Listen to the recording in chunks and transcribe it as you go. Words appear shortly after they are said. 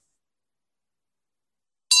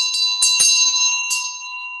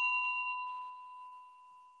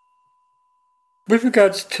With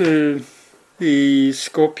regards to the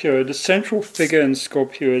Scorpio, the central figure in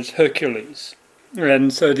Scorpio is Hercules.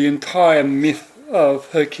 And so the entire myth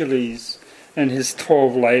of Hercules and his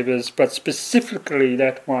 12 labours, but specifically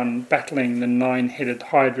that one battling the 9-headed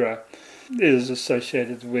Hydra, is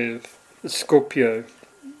associated with Scorpio.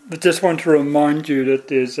 I just want to remind you that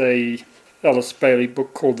there's a Alice Bailey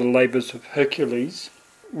book called The Labours of Hercules,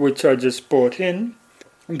 which I just bought in.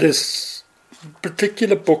 This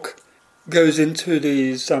particular book goes into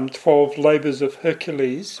these 12 labours of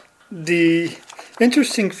Hercules. The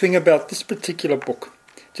interesting thing about this particular book,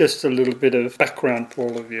 just a little bit of background for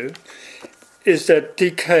all of you, is that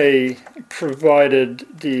DK provided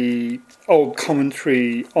the old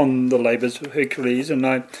commentary on the labours of Hercules, and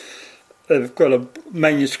I've got a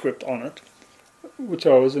manuscript on it, which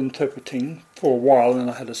I was interpreting for a while,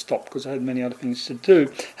 and I had to stop because I had many other things to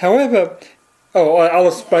do. However,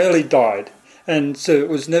 Alice Bailey died, and so it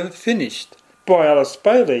was never finished by Alice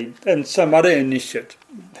Bailey, and some other initiate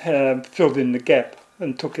filled in the gap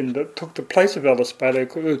and took the place of Alice Bailey,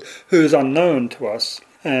 who is unknown to us,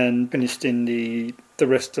 and finished in the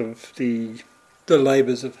rest of the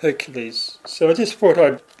labours of Hercules. So I just thought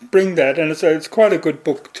I'd bring that, and it's quite a good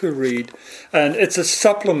book to read, and it's a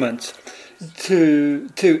supplement to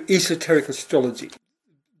esoteric astrology.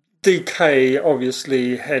 DK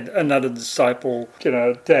obviously had another disciple,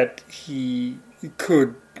 that he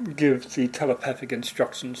could give the telepathic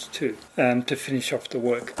instructions to finish off the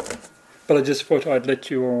work. But I just thought I'd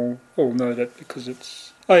let you all know that,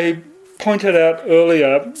 because I pointed out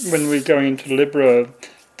earlier when we were going into Libra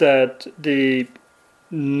that the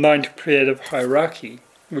 9th creative hierarchy,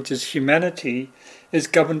 which is humanity, is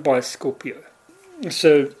governed by Scorpio.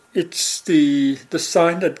 So it's the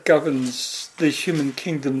sign that governs the human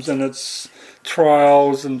kingdoms and its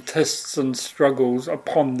trials and tests and struggles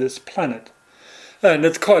upon this planet. And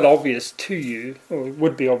it's quite obvious to you, or it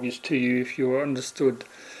would be obvious to you if you understood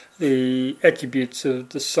the attributes of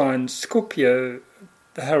the sign Scorpio,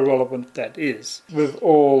 how relevant that is, with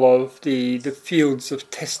all of the fields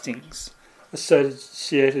of testings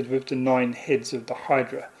associated with the 9 heads of the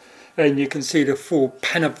Hydra. And you can see the full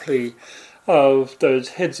panoply of those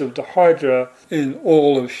heads of the Hydra in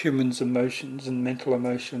all of humans' emotions and mental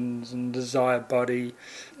emotions and desire body,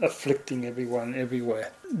 afflicting everyone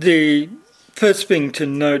everywhere. The first thing to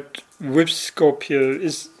note with Scorpio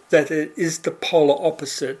is that it is the polar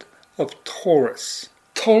opposite of Taurus.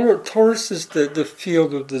 Taurus is the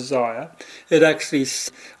field of desire. It actually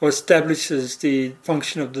establishes the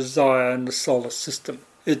function of desire in the solar system.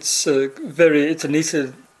 It's an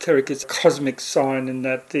esoteric, it's a cosmic sign in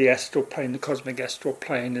that the astral plane, the cosmic astral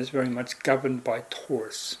plane, is very much governed by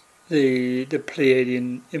Taurus, the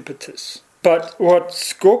Pleiadian impetus. But what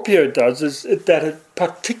Scorpio does is that it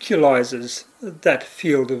particularizes that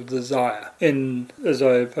field of desire. As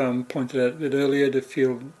I've pointed out a bit earlier, the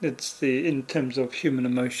field, in terms of human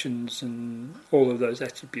emotions and all of those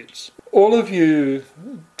attributes. All of you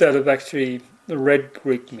that have actually read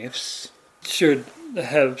Greek myths should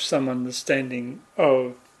have some understanding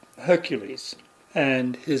of Hercules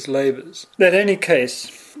and his labours. In any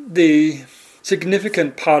case, the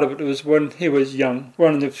significant part of it was when he was young.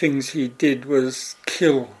 One of the things he did was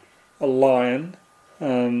kill a lion.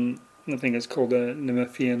 I think it's called a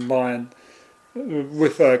Nemepheian lion,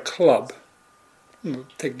 with a club. Well,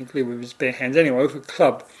 technically with his bare hands. Anyway, with a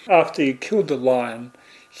club. After he killed the lion,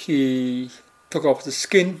 he took off the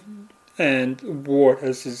skin and wore it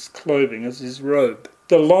as his clothing, as his robe.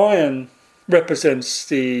 The lion represents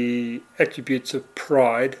the attributes of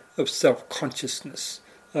pride, of self-consciousness,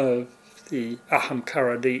 of the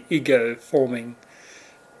ahamkara, the ego-forming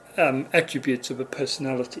attributes of a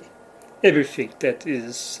personality. Everything that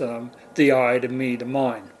is the I, the me, the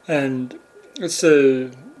mine. And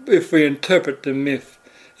so if we interpret the myth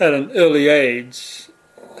at an early age,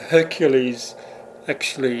 Hercules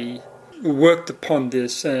actually worked upon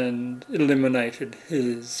this and eliminated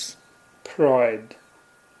his pride,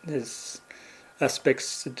 his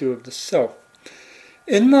aspects to do of the self.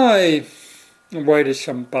 In my way to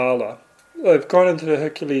Shambhala, I've gone into the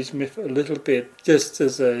Hercules myth a little bit, just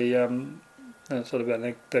as a sort of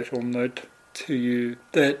anecdotal note to you,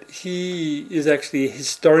 that he is actually a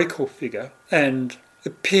historical figure and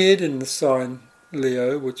appeared in the sign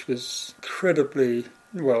Leo, which was incredibly,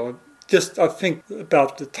 just I think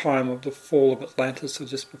about the time of the fall of Atlantis or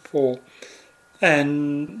just before.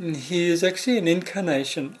 And he is actually an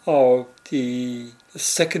incarnation of the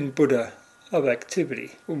second Buddha of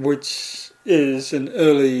activity, which is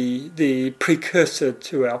the precursor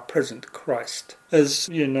to our present Christ. As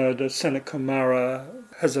you know, the Sanat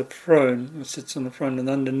has a throne, or sits on the throne, and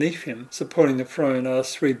underneath him, supporting the throne, are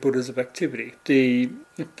three Buddhas of activity. The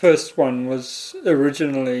first one was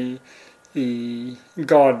originally the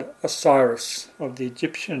god Osiris of the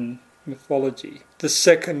Egyptian mythology. The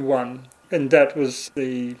second one, and that was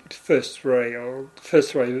the first ray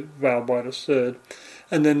vowed by the third.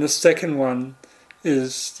 And then the second one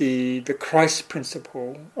is the Christ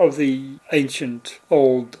principle of the ancient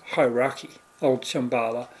old hierarchy, old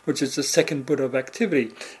Shambhala, which is the second Buddha of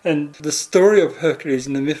activity. And the story of Hercules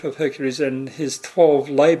and the myth of Hercules and his 12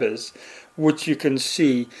 labours, which you can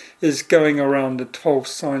see is going around the 12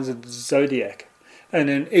 signs of the zodiac. And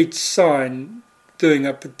in each sign doing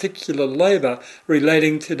a particular labour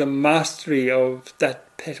relating to the mastery of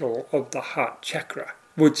that petal of the heart chakra,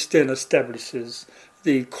 which then establishes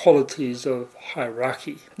the qualities of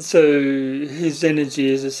hierarchy. So his energy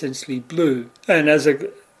is essentially blue. And as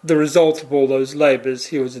the result of all those labours,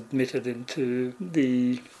 he was admitted into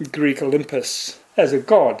the Greek Olympus as a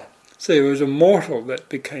god. So he was a mortal that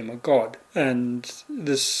became a god. And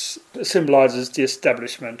this symbolises the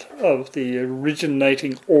establishment of the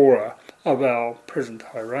originating aura of our present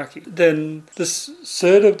hierarchy. Then the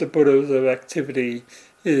third of the Buddhas of activity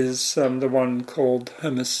is the one called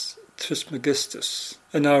Hermes Trismegistus.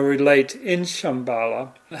 And I relate in Shambhala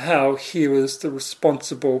how he was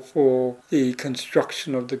responsible for the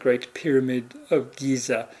construction of the Great Pyramid of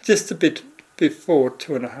Giza, just a bit before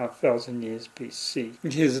 2,500 years BC.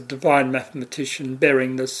 He is a divine mathematician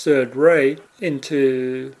bearing the third ray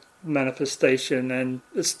into manifestation and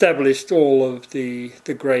established all of the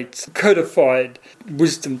great codified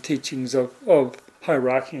wisdom teachings of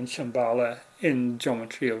hierarchy and Shambhala in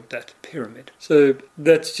geometry of that pyramid. So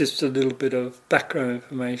that's just a little bit of background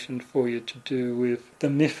information for you to do with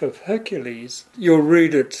the myth of Hercules. You'll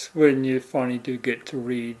read it when you finally do get to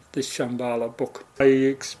read the Shambhala book. I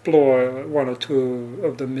explore one or two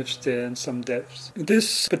of the myths there in some depths.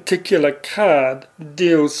 This particular card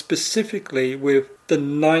deals specifically with the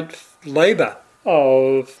ninth labour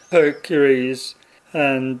of Hercules,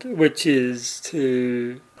 and which is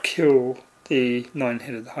to kill the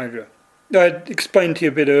nine-headed Hydra. I explained to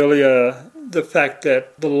you a bit earlier the fact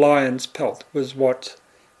that the lion's pelt was what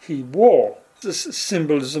he wore. The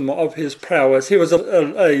symbolism of his prowess. He was a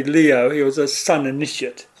Leo, he was a sun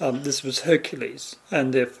initiate. This was Hercules,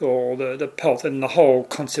 and therefore the pelt and the whole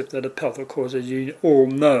concept of the pelt, of course, as you all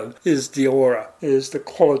know, is the aura, is the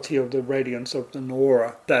quality of the radiance of the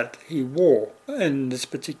aura that he wore. In this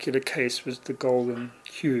particular case was the golden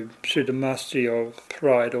cube, through the mastery of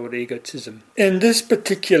pride or egotism. In this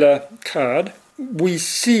particular card, we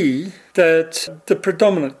see that the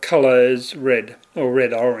predominant colour is red, or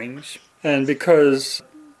red-orange. And because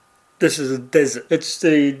this is a desert, it's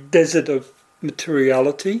the desert of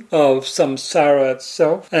materiality, of samsara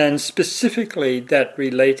itself, and specifically that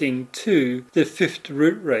relating to the fifth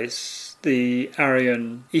root race, the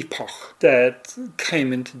Aryan epoch that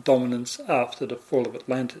came into dominance after the fall of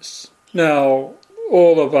Atlantis. Now,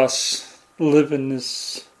 all of us live in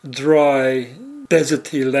this dry,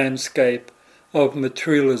 deserty landscape of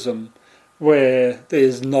materialism where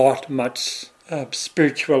there's not much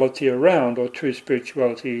spirituality around, or true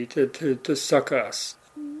spirituality to succor us.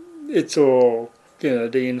 It's all,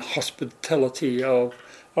 the inhospitality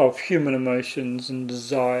of human emotions and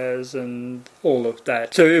desires and all of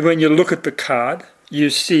that. So when you look at the card, you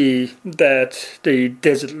see that the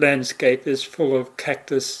desert landscape is full of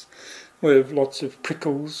cactus with lots of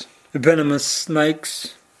prickles, venomous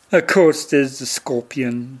snakes. Of course, there's the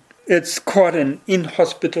scorpion. It's quite an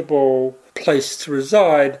inhospitable place to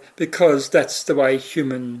reside because that's the way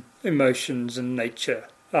human emotions and nature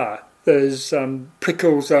are. Those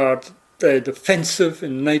prickles they're defensive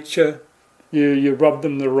in nature. You rub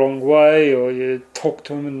them the wrong way or you talk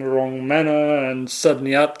to them in the wrong manner and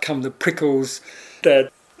suddenly out come the prickles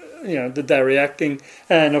that they're reacting.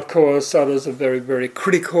 And of course others are very, very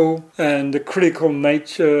critical, and the critical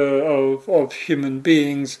nature of human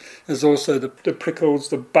beings is also the prickles,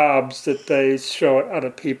 the barbs that they throw at other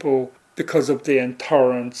people because of their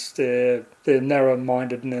intolerance, their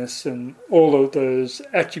narrow-mindedness, and all of those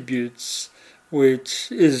attributes,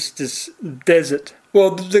 which is this desert.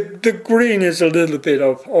 Well, the green is a little bit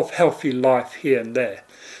of healthy life here and there.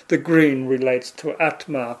 The green relates to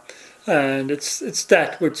Atma, and it's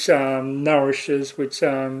that which nourishes, which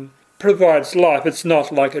provides life. It's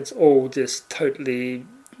not like it's all just totally,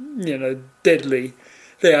 deadly.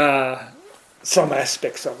 There are some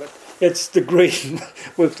aspects of it. It's the green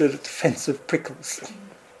with the defensive prickles.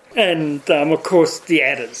 And, of course, the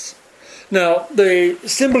adders. Now, the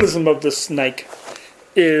symbolism of the snake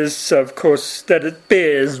is, of course, that it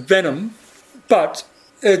bears venom, but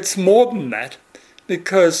it's more than that,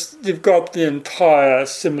 because you've got the entire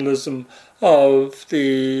symbolism of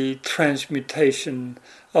the transmutation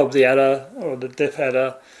of the adder, or the death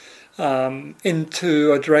adder,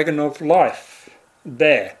 into a dragon of life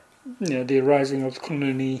there. The arising of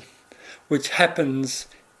Kunluni, which happens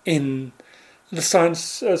in the sign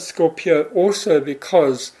Scorpio also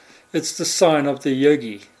because it's the sign of the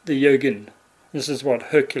yogi, the yogin. This is what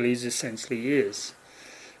Hercules essentially is.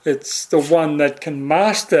 It's the one that can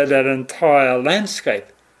master that entire landscape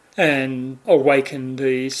and awaken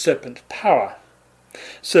the serpent power.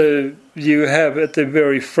 So you have at the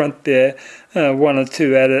very front there one or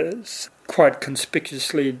two adders quite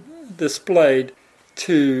conspicuously displayed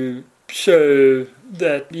to show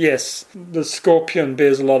that, yes, the scorpion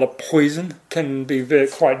bears a lot of poison, can be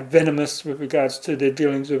quite venomous with regards to their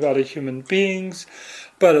dealings with other human beings,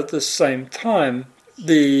 but at the same time,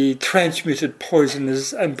 the transmuted poison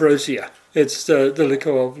is ambrosia. It's the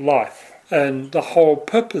liquor of life. And the whole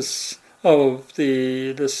purpose of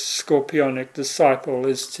the scorpionic disciple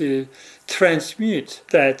is to transmute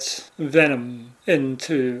that venom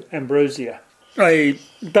into ambrosia. I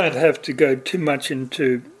don't have to go too much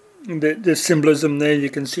into the symbolism there.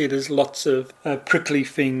 You can see there's lots of prickly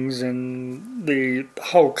things, and the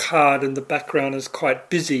whole card in the background is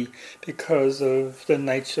quite busy because of the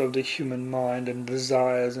nature of the human mind and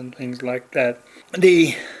desires and things like that.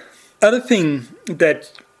 The other thing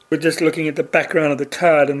that we're just looking at the background of the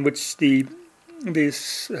card in which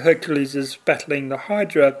this Hercules is battling the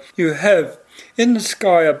Hydra, you have in the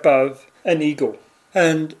sky above an eagle.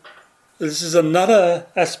 And this is another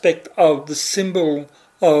aspect of the symbol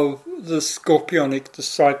of the scorpionic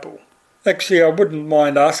disciple. Actually, I wouldn't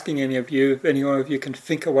mind asking any of you, if any one of you can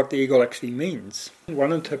think of what the eagle actually means.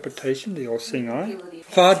 One interpretation, the all-seeing eye.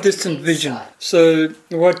 Far distant vision. So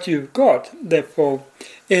what you've got, therefore,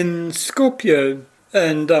 in Scorpio,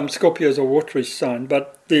 and Scorpio is a watery sign,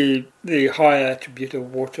 but the higher attribute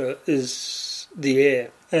of water is the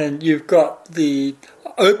air. And you've got the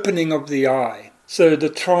opening of the eye. So the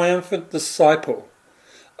triumphant disciple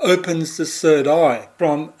opens the third eye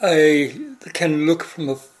can look from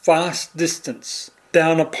a vast distance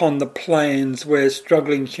down upon the plains where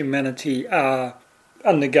struggling humanity are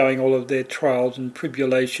undergoing all of their trials and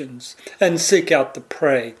tribulations, and seek out the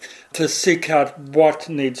prey, to seek out what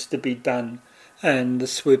needs to be done and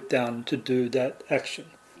swoop down to do that action.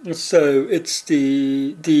 So it's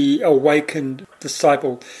the awakened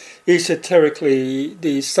disciple. Esoterically,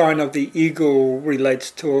 the sign of the eagle relates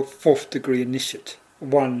to a fourth degree initiate,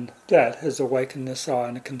 one that has awakened this eye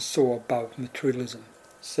and can soar above materialism.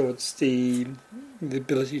 So it's the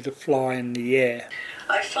ability to fly in the air.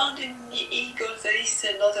 I found in the eagle there is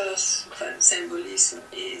another symbolism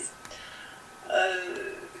is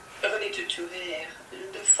related to air.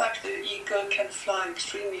 The fact the eagle can fly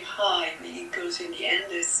extremely high, the eagles in the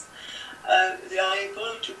Andes, they are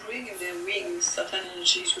able to bring in their wings certain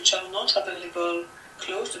energies which are not available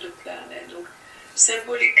close to the planet. So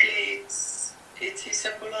symbolically, it is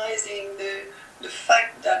symbolizing the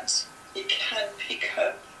fact that it can pick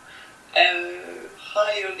up a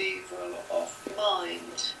higher level of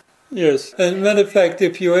mind. Yes, and matter of fact,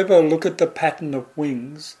 if you ever look at the pattern of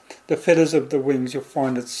wings, the feathers of the wings, you'll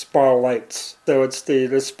find it spiralates. So it's the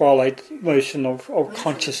spiralate motion of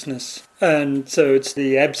consciousness. And so it's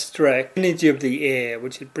the abstract energy of the air,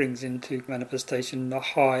 which it brings into manifestation, the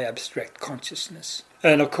high abstract consciousness.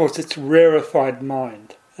 And of course, it's rarefied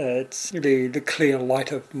mind. It's the clear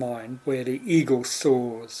light of mind, where the eagle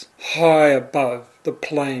soars high above the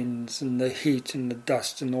plains and the heat and the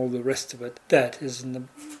dust and all the rest of it. That is in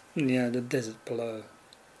the desert below.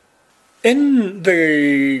 In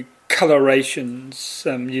the colorations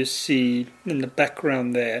you see in the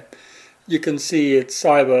background there, you can see it's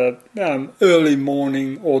either early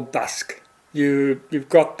morning or dusk. You've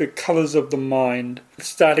got the colours of the mind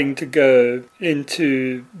starting to go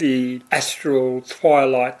into the astral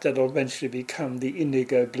twilight that will eventually become the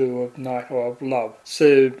indigo blue of night or of love. So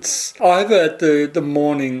it's either at the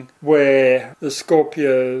morning where the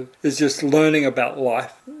Scorpio is just learning about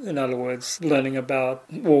life, in other words, learning about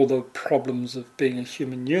all the problems of being a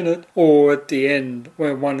human unit, or at the end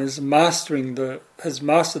where one is has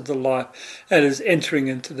mastered the life and is entering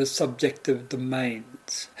into the subjective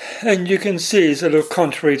domains. And you can see, sort of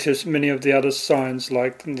contrary to many of the other signs,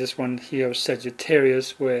 like this one here of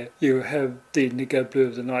Sagittarius, where you have the indigo blue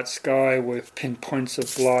of the night sky with pinpoints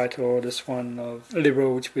of light, or this one of Libra,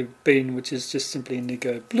 which is just simply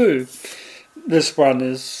indigo blue. This one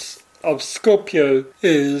of Scorpio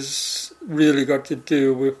is really got to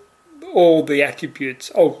do with all the attributes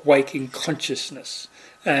of waking consciousness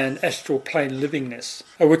and astral plane livingness,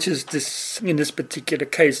 which is this, in this particular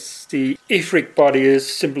case, the etheric body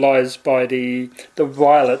is symbolized by the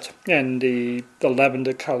violet and the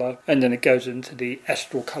lavender color, and then it goes into the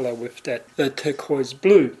astral color with the turquoise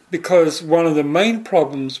blue. Because one of the main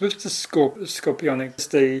problems with the scorpionic is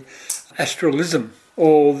the astralism,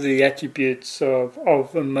 all the attributes of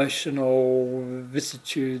emotional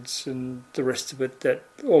vicissitudes and the rest of it that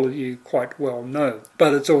all of you quite well know.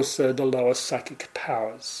 But it's also the lower psychic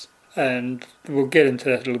powers. And we'll get into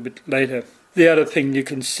that a little bit later. The other thing you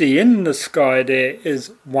can see in the sky there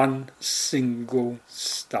is one single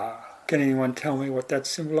star. Can anyone tell me what that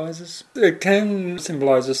symbolizes? It can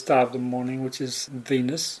symbolize the star of the morning, which is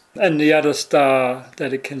Venus. And the other star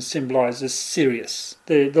that it can symbolize is Sirius,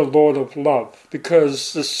 the Lord of Love.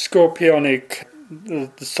 Because the scorpionic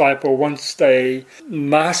disciple, once they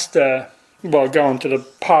go onto the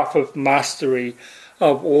path of mastery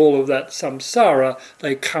of all of that samsara,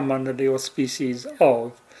 they come under the auspices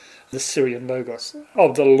of the Syrian Logos,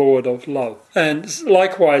 of the Lord of Love. And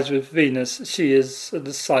likewise with Venus, she is a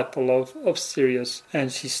disciple of Sirius, and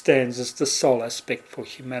she stands as the soul aspect for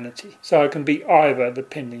humanity. So it can be either,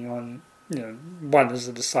 depending on, one is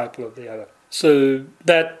a disciple of the other. So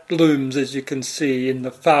that looms, as you can see, in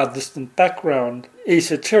the far distant background,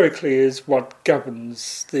 esoterically is what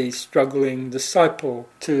governs the struggling disciple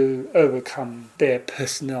to overcome their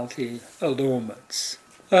personality allurements.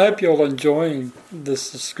 I hope you're all enjoying this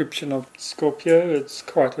description of Scorpio. It's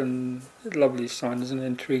quite a lovely sign, isn't it?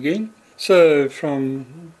 Intriguing. So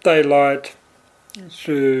from daylight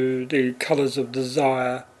through the colours of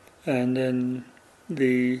desire, and then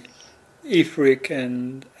the etheric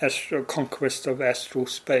and astral conquest of astral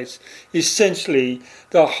space. Essentially,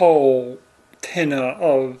 the whole tenor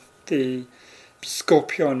of the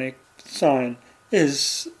scorpionic sign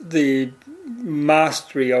is the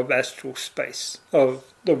mastery of astral space, of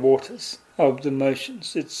the waters, of the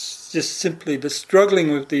emotions. It's just simply the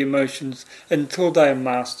struggling with the emotions until they are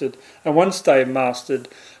mastered. And once they are mastered,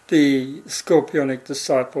 the scorpionic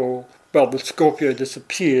disciple, the Scorpio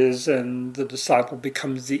disappears and the disciple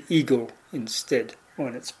becomes the eagle instead, or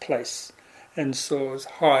in its place, and soars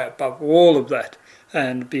high above all of that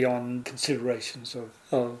and beyond considerations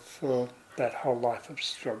of that whole life of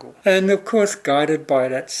struggle. And of course guided by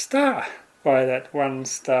that star, by that one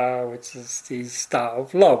star, which is the star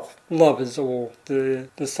of love. Love is all the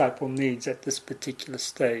disciple needs at this particular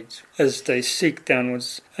stage, as they seek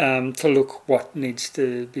downwards to look what needs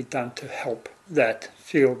to be done to help that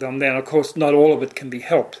field. And then, of course, not all of it can be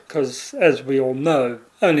helped, because, as we all know,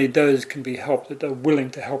 only those can be helped that are willing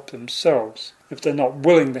to help themselves. If they're not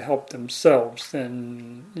willing to help themselves,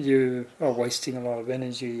 then you are wasting a lot of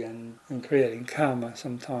energy and creating karma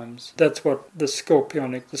sometimes. That's what the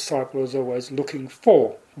scorpionic disciple is always looking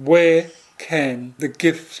for. Where can the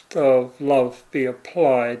gift of love be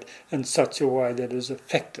applied in such a way that is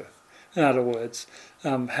effective? In other words,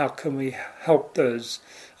 how can we help those?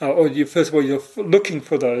 First of all, you're looking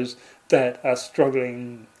for those that are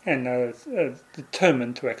struggling and are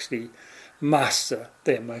determined to actually master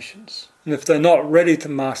their emotions. And if they're not ready to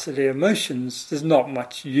master their emotions, there's not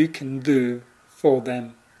much you can do for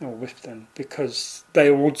them or with them, because they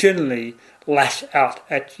will generally lash out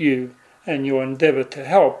at you and your endeavour to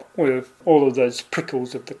help with all of those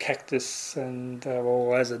prickles of the cactus and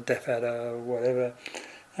or as a deaf adder or whatever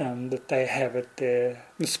that they have at their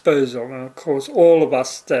disposal. And of course, all of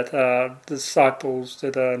us that are disciples,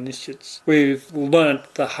 that are initiates, we've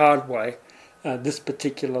learnt the hard way this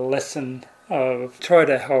particular lesson of try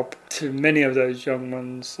to help to many of those young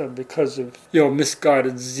ones because of your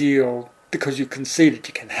misguided zeal, because you can see that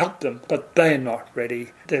you can help them, but they're not ready.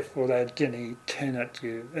 Therefore, they generally turn at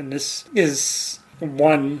you. And this is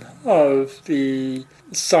one of the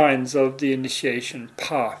signs of the initiation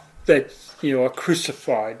path, that you are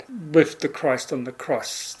crucified with the Christ on the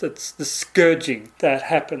cross. That's the scourging that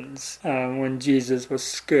happens when Jesus was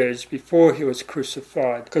scourged before he was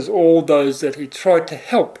crucified, because all those that he tried to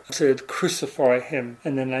help to crucify him,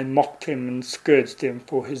 and then they mocked him and scourged him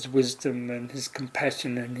for his wisdom and his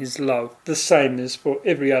compassion and his love. The same is for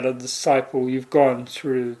every other disciple. You've gone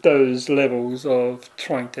through those levels of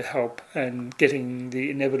trying to help and getting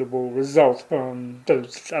the inevitable result from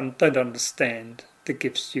those that don't understand the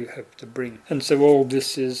gifts you have to bring. And so all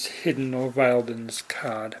this is hidden or veiled in this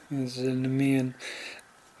card. This is in the Nemean.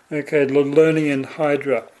 Okay, Lernian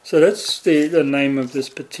Hydra. So that's the name of this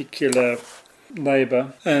particular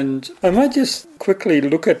labour. And I might just quickly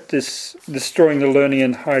look at this, Destroying the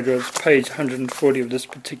Lernian Hydra. It's page 140 of this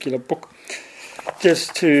particular book,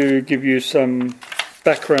 just to give you some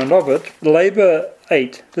background of it. Labour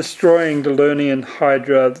 8, destroying the Lernaean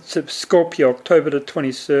Hydra, Scorpio, October the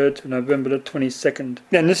 23rd to November the 22nd.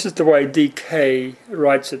 And this is the way DK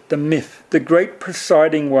writes it. The myth. The great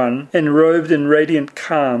presiding one, enrobed in radiant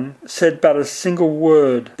calm, said but a single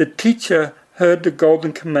word. The teacher heard the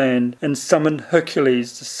golden command and summoned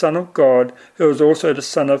Hercules, the son of God, who was also the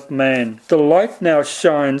son of man. The light now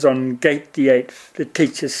shines on gate the eighth, the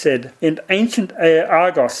teacher said. In ancient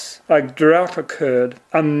Argos, a drought occurred.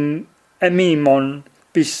 Amymon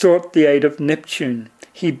besought the aid of Neptune.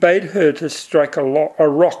 He bade her to strike a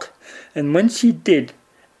rock, and when she did,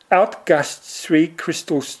 out gushed 3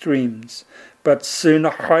 crystal streams. But soon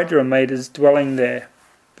a hydra made his dwelling there.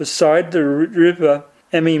 Beside the river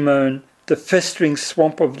Amymon, the festering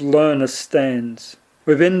swamp of Lerna stands.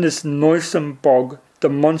 Within this noisome bog, the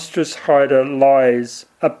monstrous hydra lies,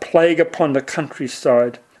 a plague upon the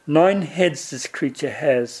countryside. 9 heads this creature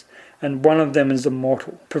has, and one of them is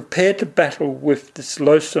immortal. Prepare to battle with this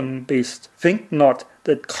loathsome beast. Think not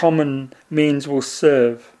that common means will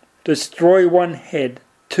serve. Destroy 1 head,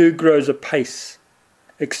 2 grows apace.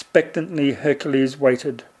 Expectantly Hercules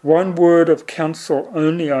waited. 1 word of counsel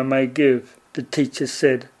only I may give, the teacher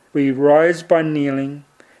said. We rise by kneeling,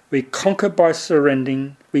 we conquer by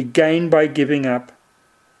surrendering, we gain by giving up.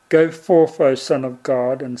 Go forth, O Son of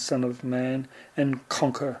God and Son of Man, and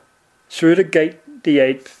conquer. Through the gate the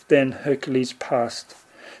 8th then Hercules passed.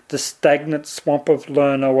 The stagnant swamp of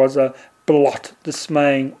Lerna was a blot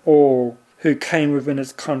dismaying all who came within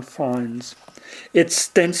its confines. Its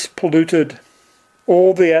stench polluted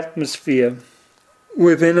all the atmosphere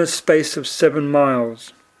within a space of 7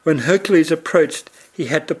 miles. When Hercules approached, he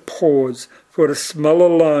had to pause, for the smell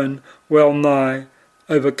alone well nigh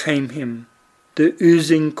overcame him. The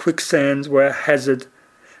oozing quicksands were a hazard,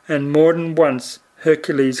 and more than once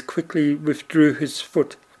Hercules quickly withdrew his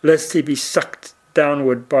foot, lest he be sucked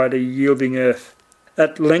downward by the yielding earth.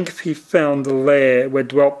 At length he found the lair where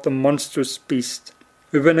dwelt the monstrous beast.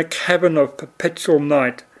 Within a cavern of perpetual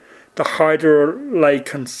night, the hydra lay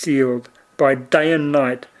concealed. By day and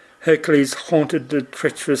night Hercules haunted the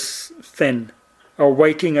treacherous fen,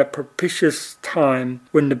 awaiting a propitious time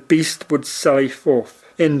when the beast would sally forth.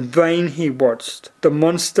 In vain he watched. The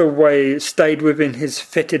monster stayed within his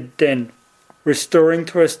fetid den. Restoring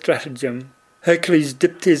to a stratagem, Hercules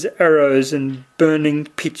dipped his arrows in burning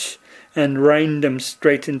pitch and rained them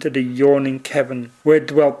straight into the yawning cavern where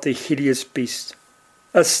dwelt the hideous beast.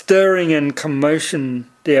 A stirring and commotion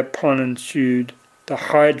thereupon ensued. The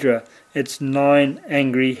hydra, its 9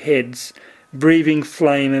 angry heads, breathing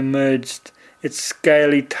flame, emerged. Its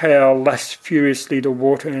scaly tail lashed furiously the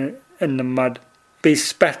water and the mud,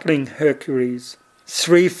 bespattling Hercules.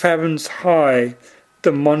 3 fathoms high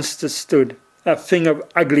the monster stood, a thing of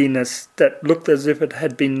ugliness that looked as if it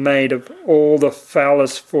had been made of all the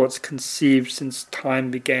foulest thoughts conceived since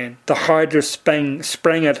time began. The hydra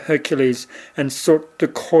sprang at Hercules and sought to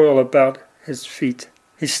coil about his feet.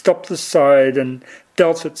 He stopped aside and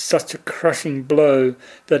dealt it such a crushing blow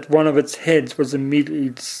that one of its heads was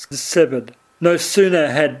immediately severed. No sooner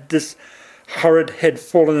had this horrid head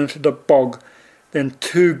fallen into the bog than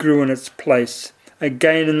 2 grew in its place.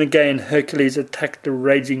 Again and again Hercules attacked the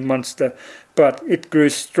raging monster, but it grew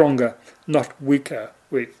stronger, not weaker,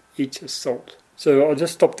 with each assault. So I'll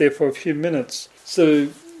just stop there for a few minutes. So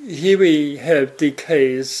here we have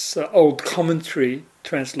DK's old commentary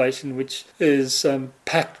translation, which is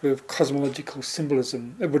packed with cosmological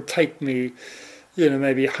symbolism. It would take me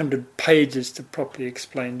maybe 100 pages to properly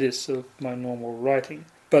explain this of my normal writing.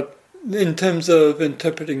 But in terms of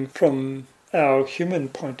interpreting from our human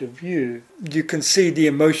point of view, you can see the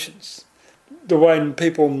emotions. The way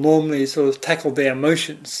people normally sort of tackle their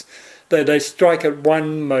emotions, they strike at one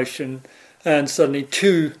emotion and suddenly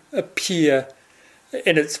 2 appear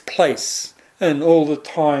in its place. And all the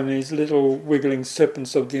time these little wiggling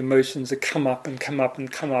serpents of the emotions that come up and come up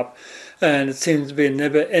and come up. And it seems to be a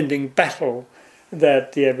never-ending battle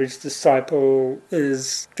that the average disciple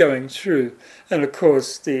is going through. And of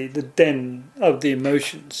course the den of the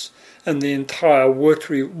emotions and the entire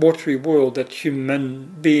watery world that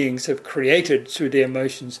human beings have created through their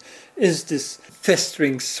emotions is this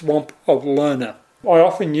festering swamp of Lerna. I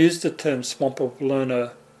often use the term swamp of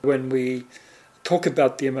Lerna when we talk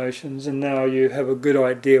about the emotions, and now you have a good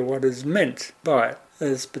idea what is meant by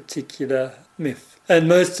this particular myth. And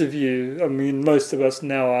most of us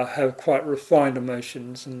now have quite refined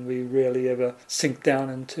emotions, and we rarely ever sink down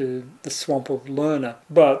into the swamp of Lerna.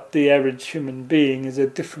 But the average human being is a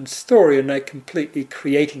different story, and they're completely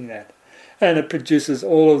creating that. And it produces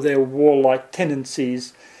all of their warlike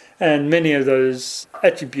tendencies, and many of those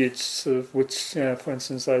attributes of which, for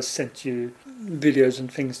instance, I sent you videos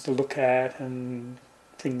and things to look at and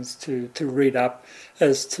things to read up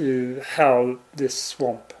as to how this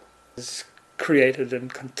swamp is created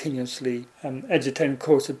and continuously agitated. Of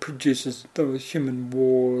course, it produces those human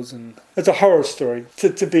wars, and it's a horror story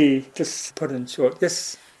to be just put in short.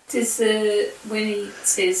 Yes. Does when he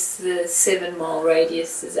says the 7 mile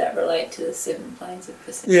radius, does that relate to the 7 planes of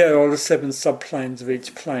perception? Yeah, or the 7 subplanes of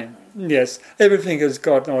each plane. Yes, everything has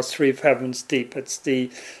got 3 fathoms deep. It's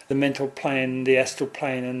the mental plane, the astral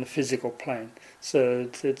plane, and the physical plane. So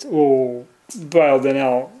it's all veiled in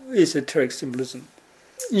our esoteric symbolism.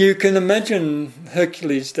 You can imagine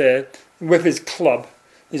Hercules there with his club.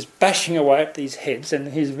 He's bashing away at these heads,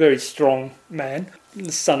 and he's a very strong man,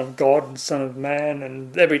 the son of God and son of man,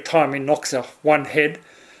 and every time he knocks off one head,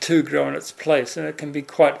 2 grow in its place, and it can be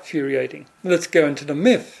quite infuriating. Let's go into the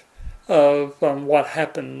myth of what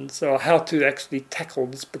happens, or how to actually tackle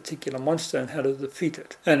this particular monster and how to defeat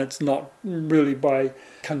it. And it's not really by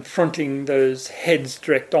confronting those heads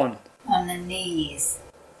direct on. On the knees.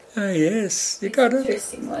 Oh, yes, you got it.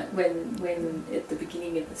 Interesting, like when at the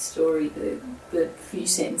beginning of the story, the few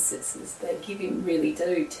sentences they give him really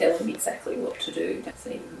do tell him exactly what to do. Don't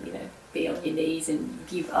say, be on your knees and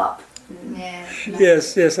give up. Yeah.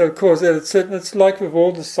 Yes, of course. It's like with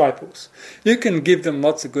all disciples. You can give them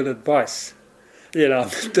lots of good advice. I'm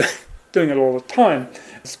doing it all the time.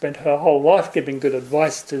 I spent her whole life giving good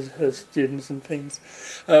advice to her students and things.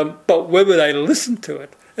 But whether they listen to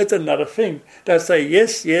it, it's another thing. They'll say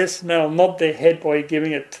yes, now nod their head while you're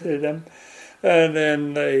giving it to them, and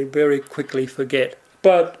then they very quickly forget.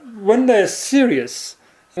 But when they're serious,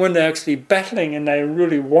 when they're actually battling and they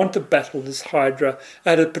really want to battle this Hydra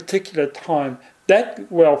at a particular time, that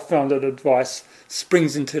well-founded advice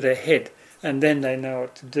springs into their head, and then they know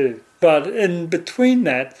what to do. But in between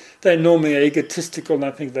that, they normally are egotistical and they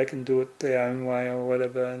think they can do it their own way or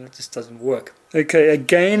whatever, and it just doesn't work. Okay,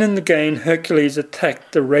 again and again Hercules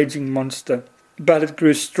attacked the raging monster, but it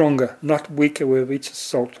grew stronger, not weaker with each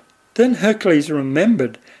assault. Then Hercules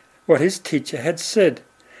remembered what his teacher had said.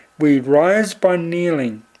 We rise by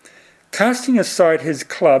kneeling. Casting aside his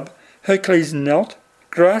club, Hercules knelt,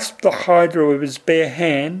 grasped the Hydra with his bare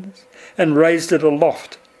hands, and raised it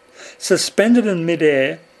aloft. Suspended in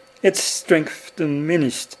mid-air, its strength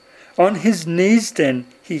diminished. On his knees then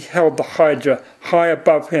he held the Hydra high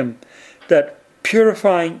above him, that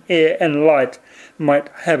purifying air and light might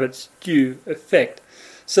have its due effect.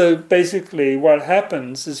 So basically what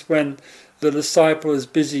happens is when the disciple is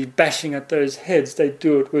busy bashing at those heads, they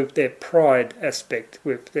do it with their pride aspect,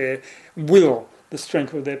 with their will, the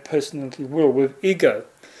strength of their personality will, with ego.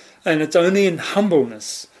 And it's only in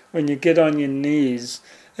humbleness, when you get on your knees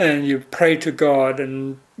and you pray to God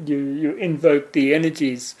and you invoke the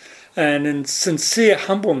energies, and in sincere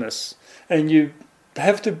humbleness, and you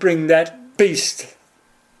have to bring that beast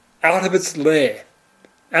out of its lair,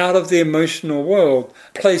 out of the emotional world,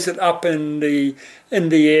 place it up in the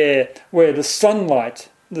air where the sunlight,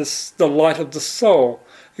 the light of the soul,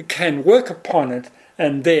 can work upon it,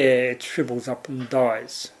 and there it shrivels up and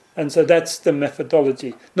dies. And so that's the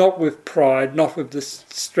methodology, not with pride, not with the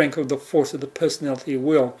strength of the force of the personality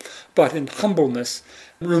will, but in humbleness,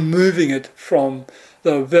 removing it from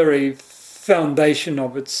the very foundation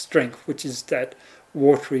of its strength, which is that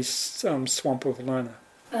watery swamp of Lona.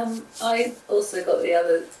 I also got the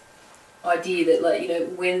other idea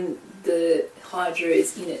that, when the Hydra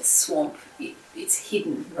is in its swamp, it's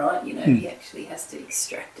hidden, right? He actually has to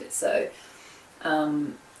extract it. So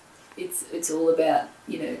it's all about,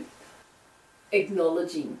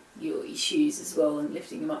 acknowledging your issues as well and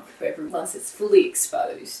lifting them up for everyone. Once it's fully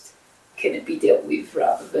exposed, can it be dealt with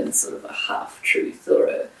rather than sort of a half-truth or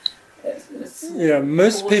a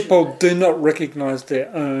most people do not recognise their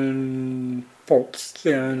own faults,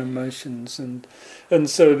 their own emotions, and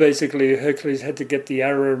so basically Hercules had to get the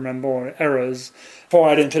arrows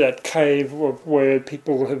fired into that cave where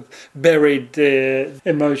people have buried their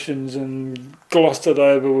emotions and glossed it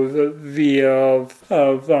over with a veneer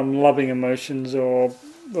of loving emotions or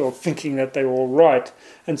thinking that they were all right.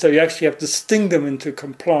 And so you actually have to sting them into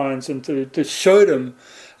compliance and to show them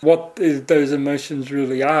what those emotions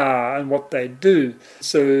really are and what they do.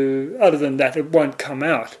 So other than that, it won't come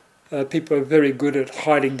out. People are very good at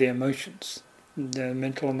hiding their emotions, their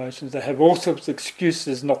mental emotions. They have all sorts of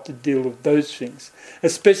excuses not to deal with those things,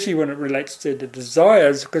 especially when it relates to their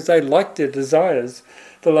desires, because they like their desires.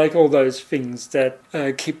 They like all those things that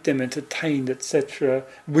keep them entertained, etc.,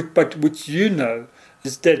 but which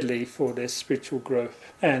is deadly for their spiritual growth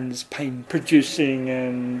and is pain-producing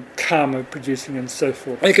and karma-producing and so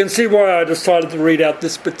forth. You can see why I decided to read out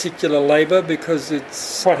this particular labour, because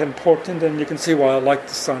it's quite important, and you can see why I like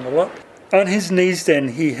the sign a lot. On his knees then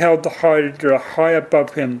he held the Hydra high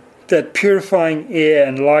above him, that purifying air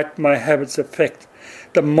and light my habits affect.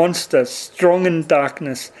 The monster, strong in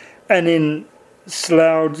darkness and in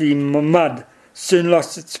slouchy mud, soon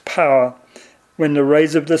lost its power when the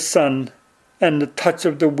rays of the sun and the touch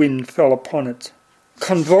of the wind fell upon it.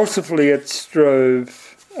 Convulsively it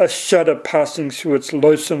strove, a shudder passing through its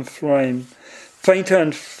loathsome frame. Fainter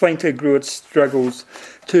and fainter grew its struggles,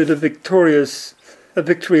 to the victory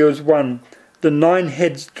was won. The 9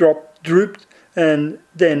 heads drooped, and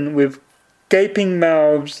then with gaping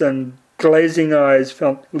mouths and glazing eyes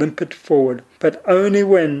limped forward. But only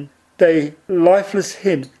when they lifeless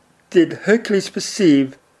hid did Hercules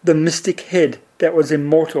perceive the mystic head that was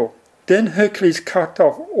immortal. Then Hercules cut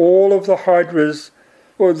off the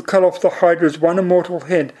Hydra's one immortal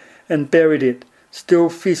head and buried it, still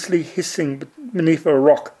fiercely hissing beneath a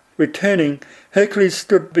rock. Returning, Hercules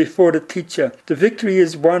stood before the teacher. The victory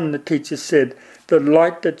is won, the teacher said. The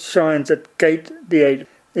light that shines at gate the 8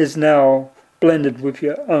 is now blended with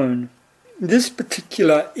your own. This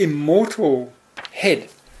particular immortal head,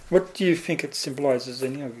 what do you think it symbolizes,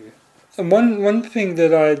 any of you? And one thing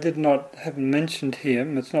that I did not have mentioned here,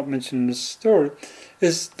 and it's not mentioned in this story,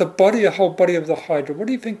 is the whole body of the Hydra. What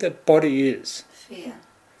do you think that body is? Fear.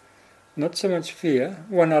 Not so much fear,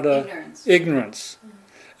 one other... Ignorance.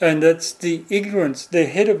 And that's the ignorance, the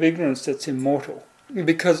head of ignorance that's immortal.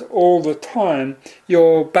 Because all the time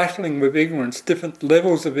you're battling with ignorance, different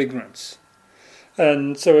levels of ignorance.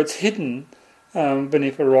 And so it's hidden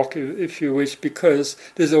beneath a rock, if you wish, because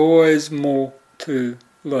there's always more to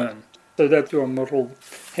learn. So that's your immortal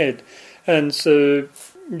head. And so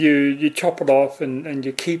you chop it off and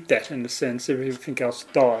you keep that, in a sense. Everything else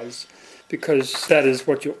dies, because that is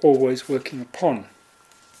what you're always working upon.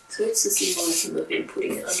 So it's the symbolism of him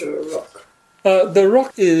putting it under a rock. The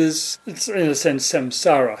rock it's in a sense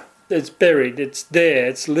samsara. It's buried, it's there,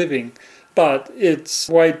 it's living, but it's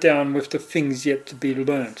weighed down with the things yet to be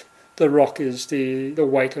learnt. The rock is the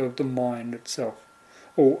weight of the mind itself,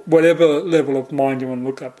 or whatever level of mind you want to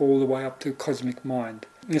look up, all the way up to cosmic mind.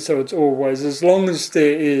 And so it's always, as long as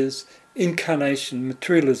there is incarnation,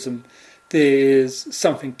 materialism, there is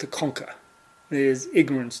something to conquer. There's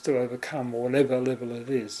ignorance to overcome, or whatever level it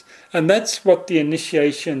is. And that's what the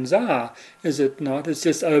initiations are, is it not? It's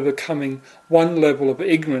just overcoming one level of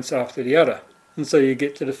ignorance after the other. And so you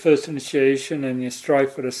get to the first initiation, and you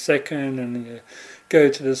strive for the second, and you go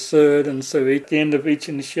to the third. And so at the end of each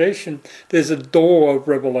initiation, there's a door of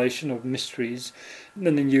revelation of mysteries.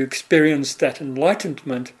 And then you experience that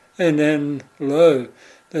enlightenment, and then, lo,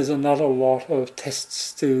 there's another lot of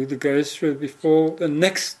tests to go through before the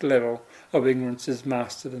next level of ignorance is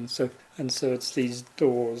mastered, and so it's these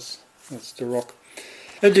doors. That's the rock.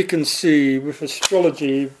 As you can see with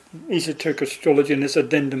astrology, esoteric astrology, and this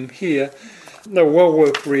addendum here, they're well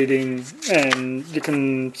worth reading, and you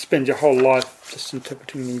can spend your whole life just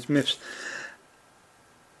interpreting these myths.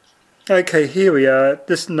 Okay, here we are.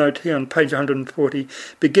 This note here on page 140.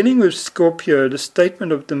 Beginning with Scorpio, the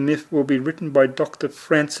statement of the myth will be written by Dr.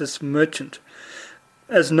 Francis Merchant,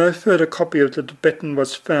 as no further copy of the Tibetan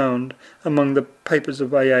was found among the papers of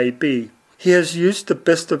AAB. He has used the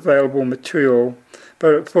best available material,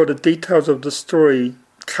 but for the details of the story,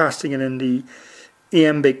 casting it in the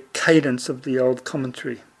iambic cadence of the old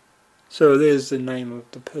commentary. So there's the name of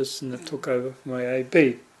the person that took over from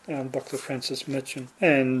AAB, Dr. Francis Merchant.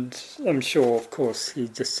 And I'm sure, of course, he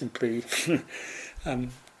just simply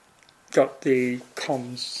got the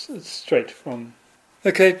comms straight from...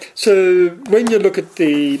 Okay, so when you look at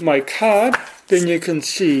my card, then you can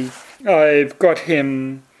see I've got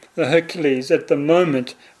him, the Hercules, at the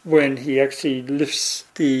moment when he actually lifts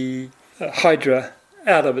the Hydra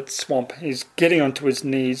out of its swamp. He's getting onto his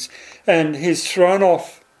knees, and he's thrown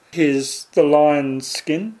off the lion's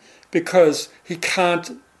skin because he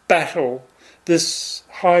can't battle this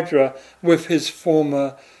Hydra with his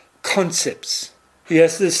former concepts. He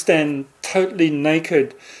has to stand totally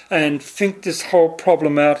naked and think this whole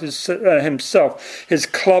problem out himself. His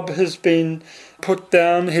club has been put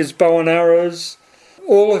down, his bow and arrows,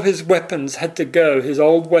 all of his weapons had to go, his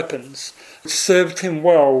old weapons. It served him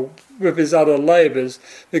well with his other labours,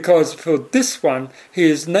 because for this one he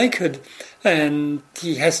is naked and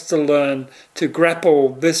he has to learn to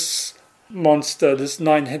grapple this monster, this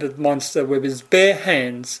 9-headed monster, with his bare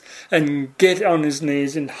hands and get on his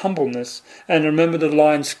knees in humbleness. And remember, the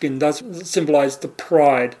lion skin does symbolise the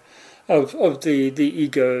pride of the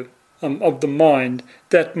ego, of the mind.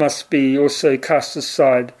 That must be also cast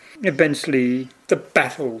aside. Eventually the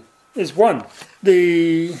battle is won.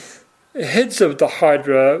 The heads of the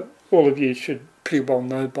Hydra, all of you should pretty well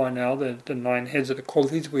know by now, the 9 heads of the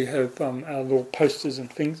qualities. We have our little posters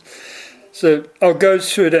and things. So I'll go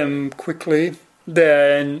through them quickly.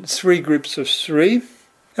 They're in 3 groups of 3,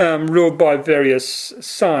 ruled by various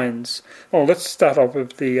signs. Well, let's start off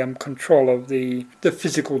with the control of the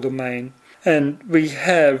physical domain. And we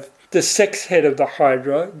have the sex head of the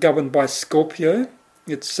Hydra, governed by Scorpio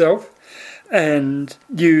itself. And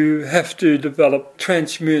you have to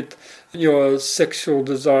transmute your sexual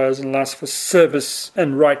desires and lust for service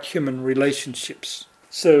and right human relationships.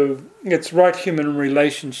 So it's right human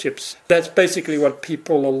relationships. That's basically what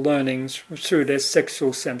people are learning through their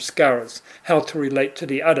sexual samskaras, how to relate to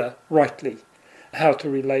the other rightly, how to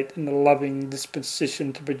relate in a loving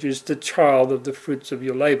disposition to produce the child of the fruits of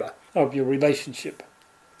your labor, of your relationship.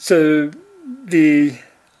 So the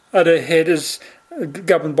other head is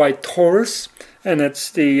governed by Taurus, and it's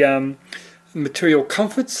the material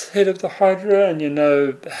comforts head of the Hydra, and you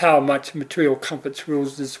know how much material comforts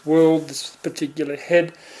rules this world, this particular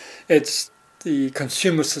head. It's the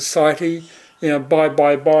consumer society,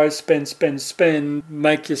 buy, spend,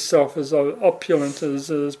 make yourself as opulent,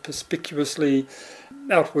 as perspicuously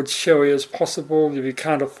outward showy as possible. If you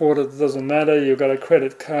can't afford it, it doesn't matter. You've got a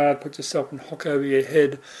credit card, put yourself in hock over your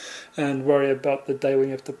head and worry about the day when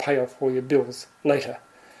you have to pay off all your bills later.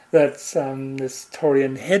 That's this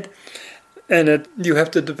Taurian head. And you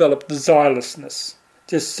have to develop desirelessness,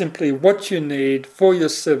 just simply what you need for your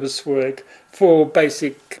service work, for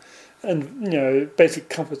basic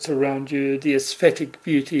comforts around you, the aesthetic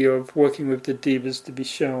beauty of working with the divas to be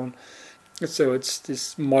shown. So it's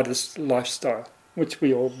this modest lifestyle which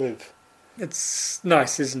we all live. It's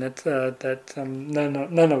nice, isn't it, that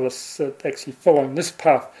none of us actually following this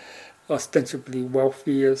path ostensibly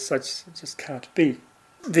wealthy as such just can't be.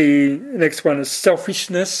 The next one is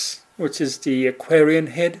selfishness, which is the Aquarian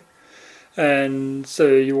head. And so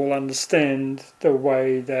you will understand the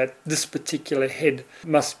way that this particular head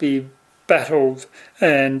must be battled,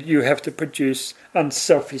 and you have to produce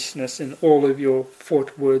unselfishness in all of your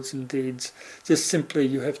thought, words and deeds. Just simply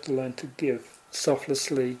you have to learn to give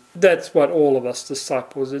selflessly. That's what all of us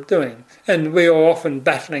disciples are doing. And we are often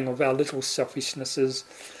battling with our little selfishnesses,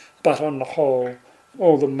 but on the whole,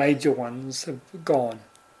 all the major ones have gone.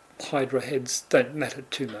 Hydra heads don't matter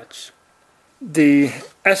too much. The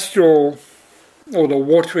astral or the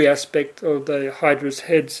watery aspect of the Hydra's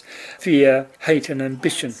heads, fear, hate and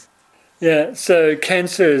ambition. Yeah, so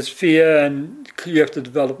Cancer is fear, and you have to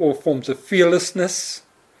develop all forms of fearlessness.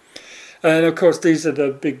 And of course these are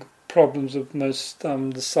the big problems of most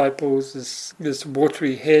disciples. This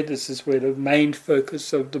watery head, this is where the main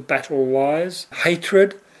focus of the battle lies.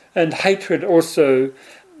 Hatred, and hatred also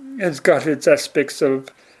has got its aspects of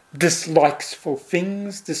dislikes for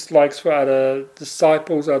things, dislikes for other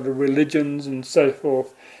disciples, other religions and so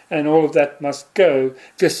forth, and all of that must go.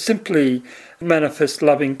 Just simply manifest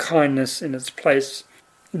loving kindness in its place.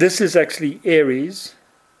 This is actually Aries.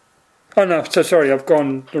 Oh no, so sorry, I've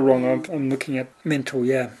gone the wrong, I'm looking at mental,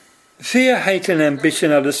 yeah. Fear, hate and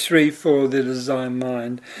ambition are the 3 for the design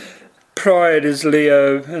mind. Pride is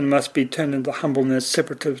Leo and must be turned into humbleness.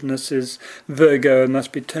 Separativeness is Virgo and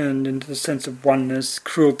must be turned into the sense of oneness.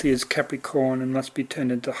 Cruelty is Capricorn and must be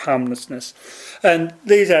turned into harmlessness. And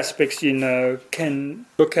these aspects, can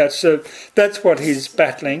look at. So that's what he's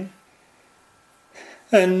battling.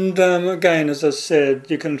 And again, as I said,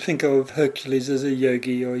 you can think of Hercules as a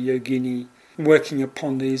yogi or yogini working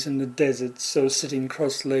upon these in the desert, so sitting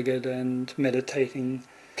cross-legged and meditating,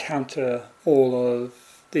 counter all of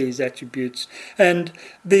these attributes. And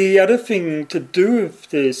the other thing to do with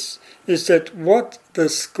this is that what the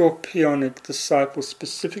Scorpionic disciple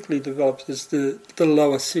specifically develops is the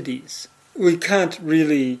lower cities. We can't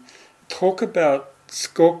really talk about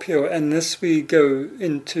Scorpio unless we go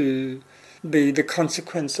into the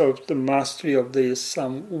consequence of the mastery of this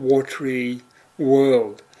watery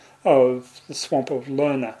world of the swamp of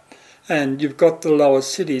Lerna. And you've got the lower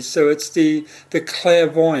cities, so it's the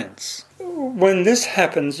clairvoyance. When this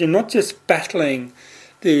happens, you're not just battling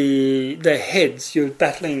the heads, you're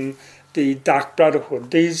battling the Dark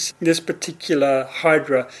Brotherhood. This particular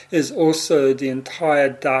Hydra is also the entire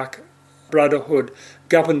Dark Brotherhood,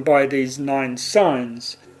 governed by these 9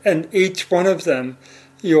 signs. And each one of them,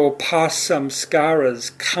 your past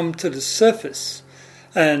samskaras come to the surface,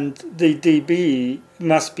 and the DB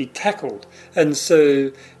must be tackled. And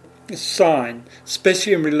so sign,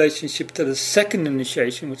 especially in relationship to the second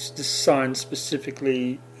initiation, which this sign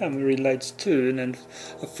specifically relates to, and then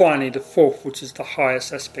finally the 4th, which is the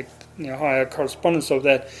highest aspect, higher correspondence of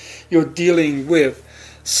that, you're dealing with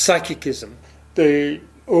psychicism. The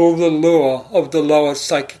all the lure of the lower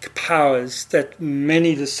psychic powers that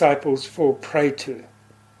many disciples fall prey to.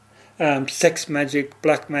 Sex magic,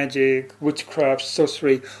 black magic, witchcraft,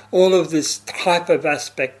 sorcery, all of this type of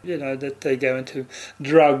aspect, that they go into.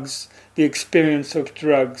 Drugs, the experience of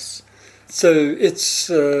drugs. So it's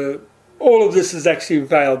all of this is actually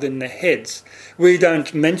veiled in their heads. We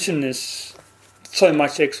don't mention this so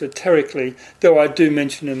much exoterically, though I do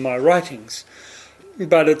mention in my writings.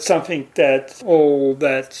 But it's something that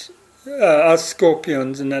us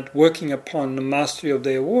Scorpions and that working upon the mastery of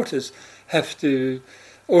their waters have to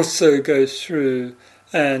also go through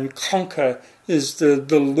and conquer, is the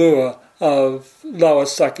lure of lower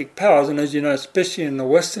psychic powers. And as you know, especially in the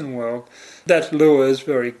Western world, that lure is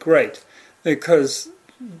very great because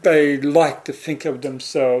they like to think of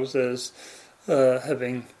themselves as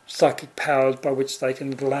having psychic powers by which they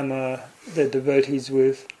can glamour their devotees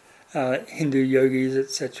with. Hindu yogis,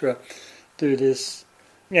 etc., do this.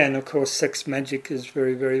 Yeah, and of course sex magic is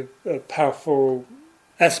very, very powerful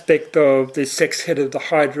aspect of the sex head of the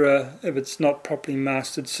Hydra if it's not properly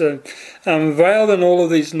mastered. So veiled in all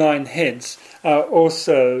of these 9 heads are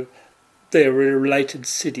also their related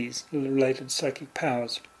cities, related psychic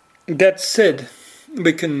powers. That said,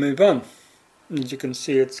 we can move on. As you can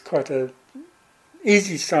see, it's quite a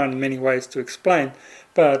easy sign in many ways to explain,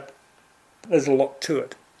 but there's a lot to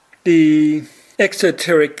it. The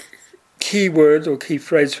exoteric keyword or key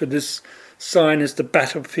phrase for this sign is the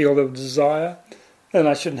battlefield of desire. And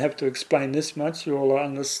I shouldn't have to explain this much. You all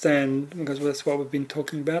understand because that's what we've been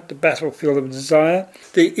talking about, the battlefield of desire.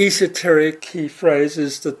 The esoteric key phrase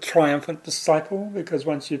is the triumphant disciple, because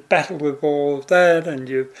once you've battled with all of that and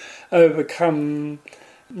you've overcome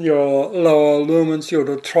your lower allurements, you're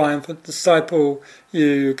the triumphant disciple,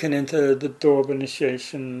 you can enter the door of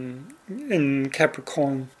initiation in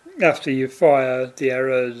Capricorn after you fire the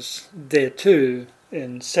arrows there too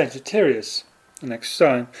in Sagittarius, the next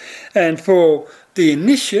sign. And for the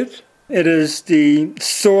initiate, it is the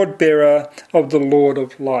sword bearer of the Lord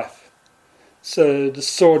of Life. So the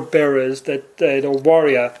sword bearer is that they're the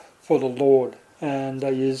warrior for the Lord. And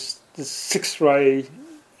they use the 6th ray,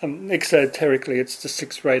 exoterically it's the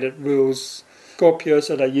 6th ray that rules Scorpio,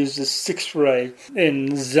 so they use the 6th ray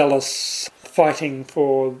in zealous fighting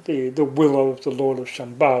for the will of the Lord of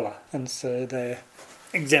Shambhala. And so they're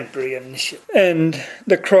exemplary initiate. And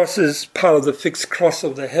the cross is part of the fixed cross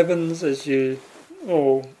of the heavens, as you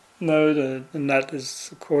all know, and that is,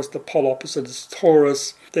 of course, the pole opposite is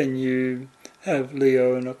Taurus. Then you have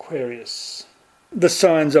Leo and Aquarius. The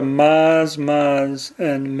signs are Mars,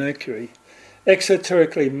 and Mercury.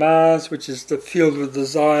 Exoterically, Mars, which is the field of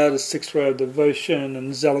desire, the 6th ray of devotion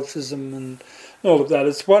and zealotism and all of that.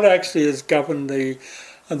 It's what actually has governed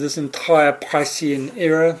this entire Piscean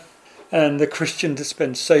era and the Christian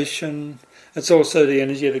dispensation. It's also the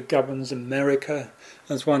energy that governs America.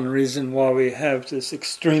 That's one reason why we have this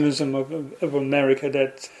extremism of America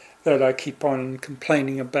that I keep on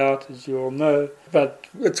complaining about, as you all know. But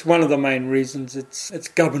it's one of the main reasons it's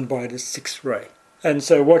governed by the 6th ray. And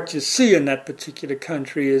so what you see in that particular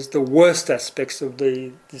country is the worst aspects of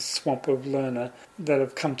the swamp of Lerna that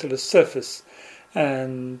have come to the surface.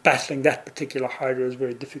 And battling that particular Hydra is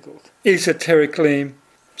very difficult. Esoterically,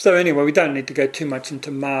 so anyway, we don't need to go too much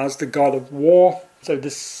into Mars, the god of war. So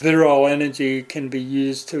this virile energy can be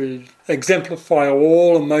used to exemplify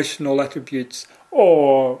all emotional attributes,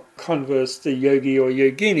 or converse, the yogi or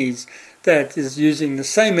yoginis that is using the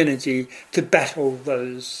same energy to battle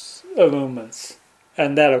those allurements.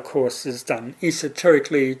 And that, of course, is done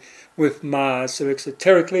esoterically with Mars. So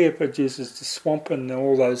exoterically, it produces the swamp and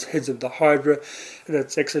all those heads of the Hydra.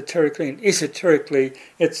 That's exoterically. And esoterically,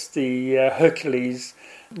 it's the Hercules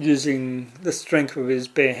using the strength of his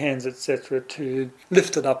bare hands, etc., to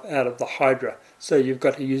lift it up out of the Hydra. So you've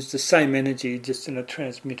got to use the same energy, just in a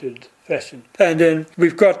transmitted fashion. And then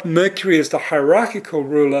we've got Mercury as the hierarchical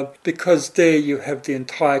ruler, because there you have the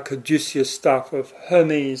entire caduceus staff of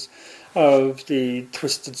Hermes, of the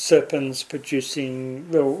twisted serpents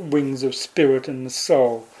producing the wings of spirit and the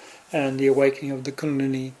soul, and the awakening of the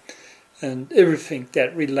Kundalini, and everything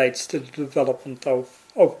that relates to the development of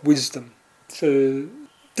wisdom. So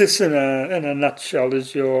this in a nutshell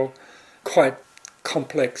is your quite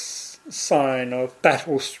complex sign of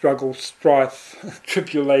battle, struggle, strife,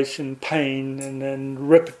 tribulation, pain, and then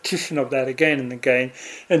repetition of that again and again,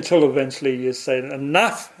 until eventually you say,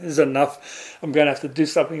 enough is enough. I'm going to have to do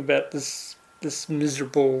something about this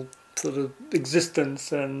miserable sort of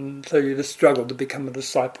existence. And so you just struggle to become a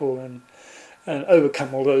disciple and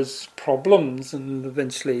overcome all those problems, and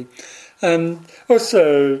eventually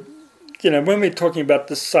also when we're talking about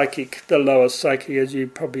the psychic, the lower psychic, as you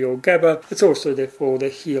probably all gather, it's also therefore the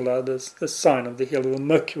healer, the sign of the healer. The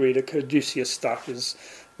Mercury, the caduceus staff, is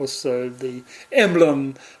also the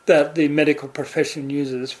emblem that the medical profession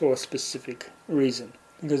uses for a specific reason,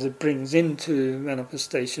 because it brings into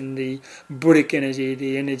manifestation the Buddhic energy,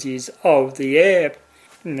 the energies of the air,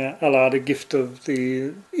 allow the gift of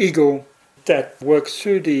the eagle that works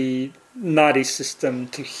through the Nadi system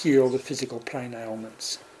to heal the physical plane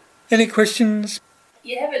ailments. Any questions?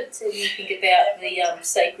 You haven't said anything about the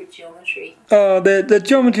sacred geometry. The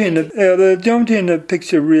geometry in the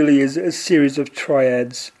picture really is a series of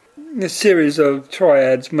triads. A series of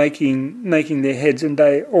triads making their heads, and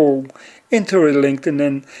they all interlinked, and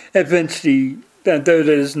then eventually, though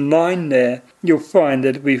there's 9 there, you'll find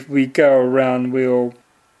that if we go around,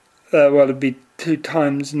 it'd be 2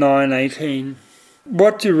 times 9, 18.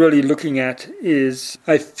 What you're really looking at is,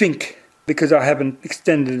 I think, because I haven't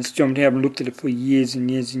extended this geometry, I haven't looked at it for years and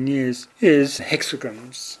years and years, is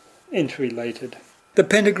hexagrams interrelated. The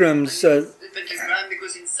pentagrams... the pentagram,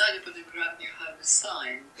 because inside the pentagram you have a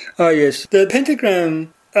sign. Oh yes, the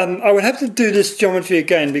pentagram... I would have to do this geometry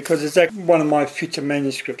again because it's actually one of my future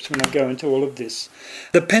manuscripts when I go into all of this.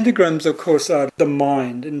 The pentagrams, of course, are the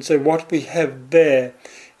mind, and so what we have there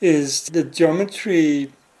is the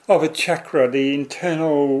geometry of a chakra, the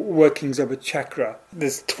internal workings of a chakra.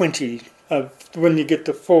 There's 20. When you get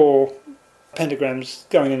the 4 pentagrams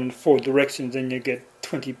going in 4 directions, then you get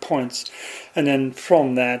 20 points. And then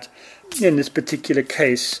from that, in this particular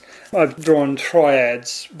case, I've drawn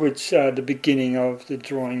triads, which are the beginning of the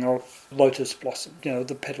drawing of lotus blossom,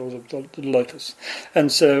 the petals of the lotus. And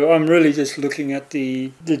so I'm really just looking at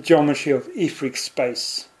the geometry of etheric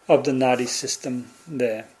space of the Nadi system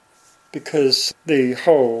there, because the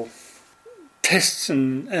whole tests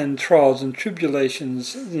and trials and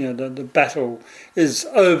tribulations, the battle is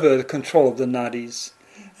over the control of the nadis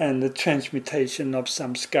and the transmutation of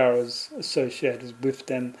samskaras associated with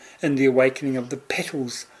them and the awakening of the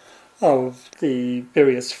petals of the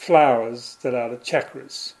various flowers that are the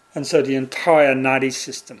chakras. And so the entire nadi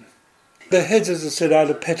system. The heads, as I said, are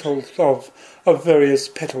the petals of various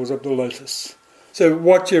petals of the lotus. So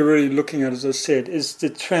what you're really looking at, as I said, is the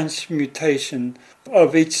transmutation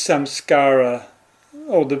of each samskara,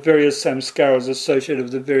 or the various samskaras associated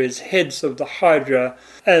with the various heads of the hydra,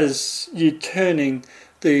 as you're turning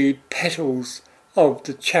the petals of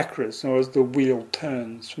the chakras, or as the wheel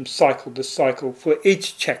turns from cycle to cycle for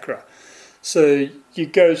each chakra. So you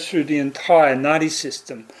go through the entire nadi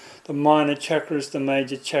system, the minor chakras, the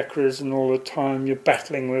major chakras, and all the time you're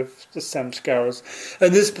battling with the samskaras.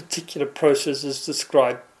 And this particular process is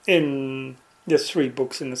described in the 3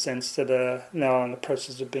 books, in the sense that are now in the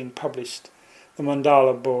process of being published. The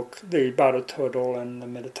Mandala book, the Bardo Todol, and the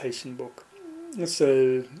meditation book.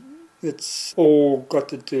 So it's all got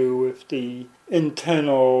to do with the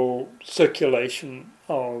internal circulation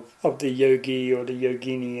of the yogi or the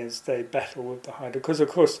yogini as they battle with the hydra. Because, of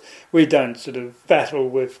course, we don't sort of battle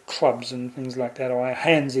with clubs and things like that, or our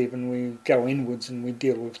hands even. We go inwards and we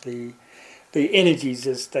deal with the energies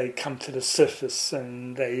as they come to the surface,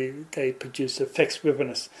 and they produce effects within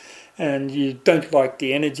us. And you don't like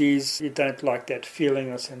the energies, you don't like that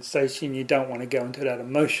feeling or sensation, you don't want to go into that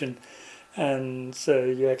emotion. And so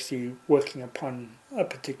you're actually working upon a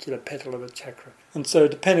particular petal of a chakra. And so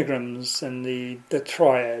the pentagrams and the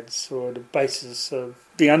triads, or the basis of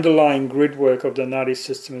the underlying grid work of the nadi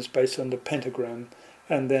system, is based on the pentagram,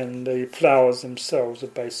 and then the flowers themselves are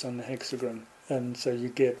based on the hexagram. And so you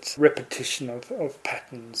get repetition of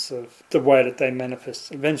patterns of the way that they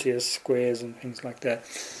manifest eventually as squares and things like that.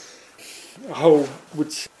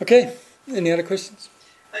 Okay, any other questions?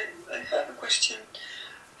 I have a question.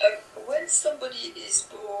 When somebody is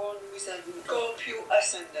born with a Scorpio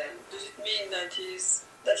ascendant, does it mean that he is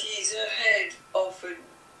ahead of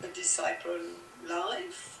a disciple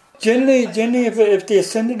life? Generally, if the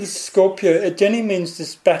ascendant is Scorpio, it generally means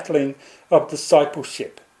this battling of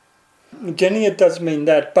discipleship. Generally, it does mean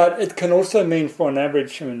that, but it can also mean, for an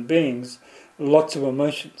average human beings, lots of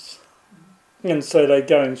emotions. And so they're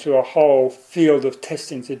going through a whole field of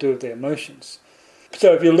testing to do with their emotions.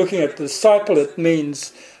 So if you're looking at the disciple, it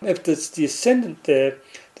means, if it's the ascendant there,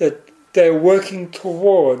 that they're working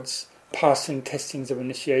towards passing testings of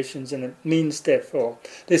initiations, and it means, therefore,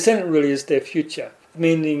 the ascendant really is their future.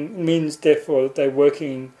 Means, therefore, that they're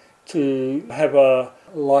working to have a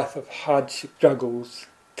life of hardship, struggles,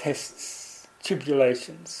 tests,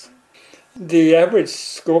 tribulations. The average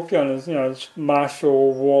Scorpion is,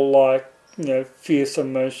 martial, warlike, fierce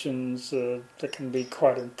emotions that can be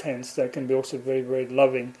quite intense. They can be also very, very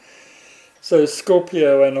loving. So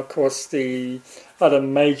Scorpio, and of course the other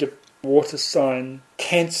major water sign,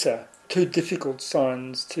 Cancer. Two difficult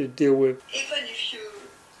signs to deal with. Even if you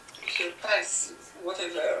surpass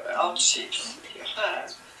whatever hardships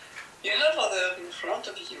you have others in front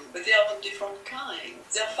of you, but they are of different kind.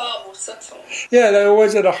 They're far more subtle. Yeah, they're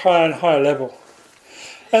always at a higher and higher level.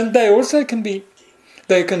 And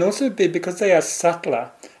they can also be, because they are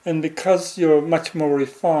subtler, and because you're much more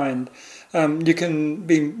refined, you can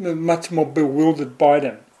be much more bewildered by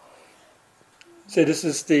them. So this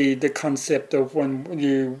is the concept of when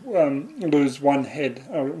you lose one head,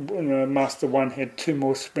 master one head, two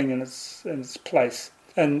more spring in its place.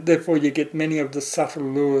 And therefore you get many of the subtle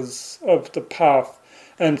lures of the path,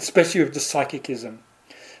 and especially with the psychicism.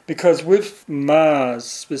 Because with Mars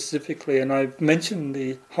specifically, and I've mentioned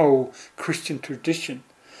the whole Christian tradition,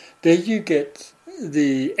 there you get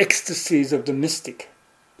the ecstasies of the mystic.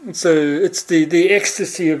 So it's the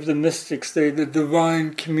ecstasy of the mystics, the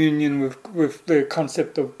divine communion with the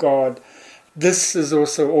concept of God. This is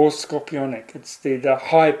also all Scorpionic. It's the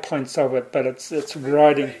high points of it, but it's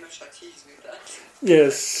riding. Very much at ease with that.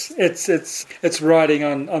 Yes, it's riding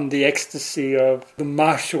on the ecstasy of the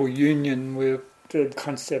martial union with the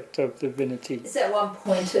concept of divinity. Is that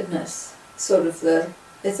one-pointedness, sort of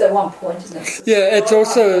it's that one-pointedness? Yeah, it's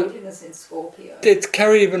also one-pointedness in Scorpio. It's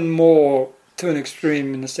carried even more to an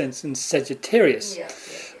extreme in a sense in Sagittarius. Yeah.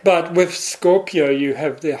 But with Scorpio you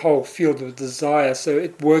have the whole field of desire, so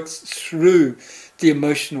it works through the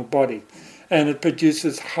emotional body and it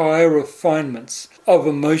produces higher refinements of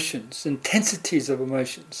emotions, intensities of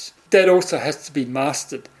emotions. That also has to be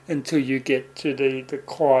mastered until you get to the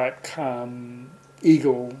quiet, calm,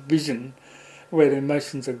 eagle vision where the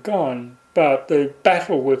emotions are gone. But the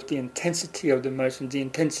battle with the intensity of the emotions, the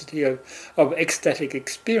intensity of ecstatic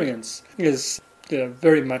experience is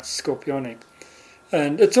very much Scorpionic.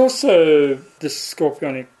 And it's also this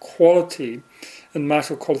Scorpionic quality and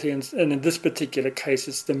martial quality, and in this particular case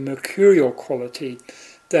it's the mercurial quality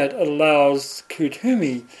that allows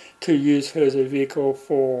Kuthumi to use her as a vehicle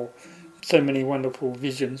for so many wonderful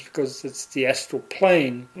visions, because it's the astral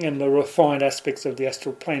plane and the refined aspects of the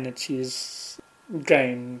astral plane that she's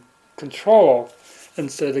gained control of, and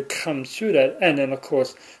so to come through that, and then of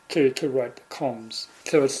course to write the comms.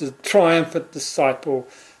 So it's the triumphant disciple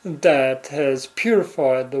that has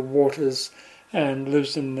purified the waters and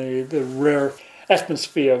lives in the rare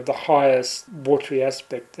atmosphere of the highest watery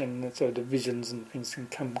aspect, and so the visions and things can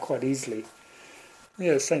come quite easily.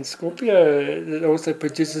 Yeah, Saint Scorpio, it also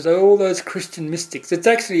produces all those Christian mystics. It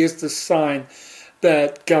actually is the sign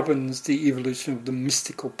that governs the evolution of the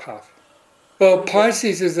mystical path. Well,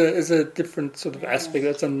 Pisces is a different sort of aspect.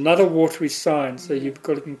 It's another watery sign. So you've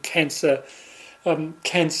got in Cancer,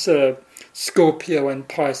 Scorpio and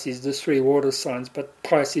Pisces, the three water signs. But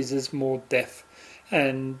Pisces is more death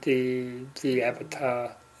and the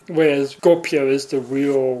avatar, whereas Scorpio is the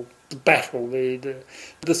real battle. The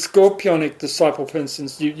Scorpionic disciple, for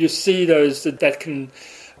instance, you see those that can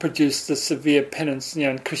produce the severe penance,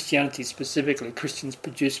 in Christianity specifically. Christians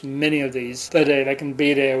produce many of these. They can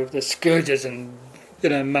be there with the scourges and,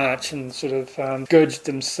 march and sort of scourge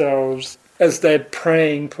themselves as they're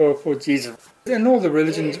praying for Jesus. In all the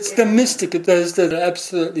religions, it's the mystic, those that are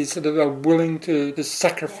absolutely sort of are willing to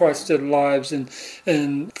sacrifice their lives and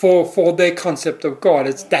for their concept of God.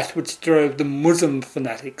 It's that which drove the Muslim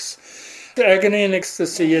fanatics. The agony and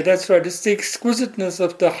ecstasy, yeah, that's right. It's the exquisiteness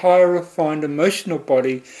of the higher refined emotional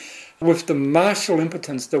body with the martial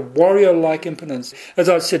impotence, the warrior-like impotence. As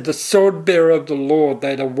I said, the sword bearer of the Lord,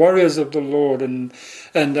 they're the warriors of the Lord, and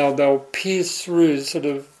they'll pierce through sort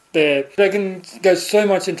of they can go so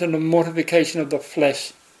much into the mortification of the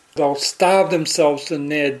flesh. They'll starve themselves to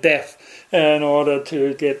near death in order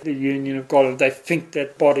to get the union of God. If they think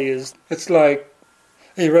that body is... It's like...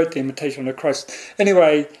 He wrote The Imitation of Christ.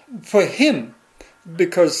 Anyway, for him,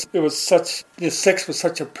 because it was sex was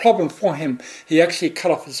such a problem for him, he actually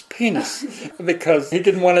cut off his penis because he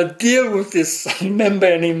didn't want to deal with this member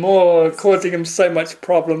anymore, causing him so much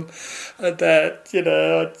problem that,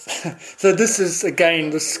 So this is, again,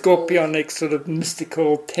 the Scorpionic sort of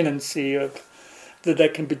mystical tendency of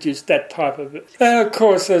that can produce that type of it. And of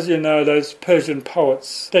course, as you know, those Persian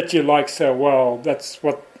poets that you like so well, that's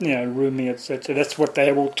what, Rumi, etc., that's what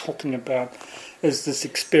they're all talking about, is this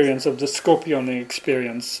experience of the Scorpionic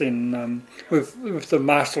experience in with the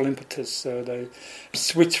martial impetus. So they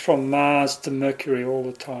switch from Mars to Mercury all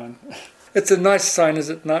the time. It's a nice sign, is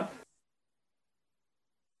it not?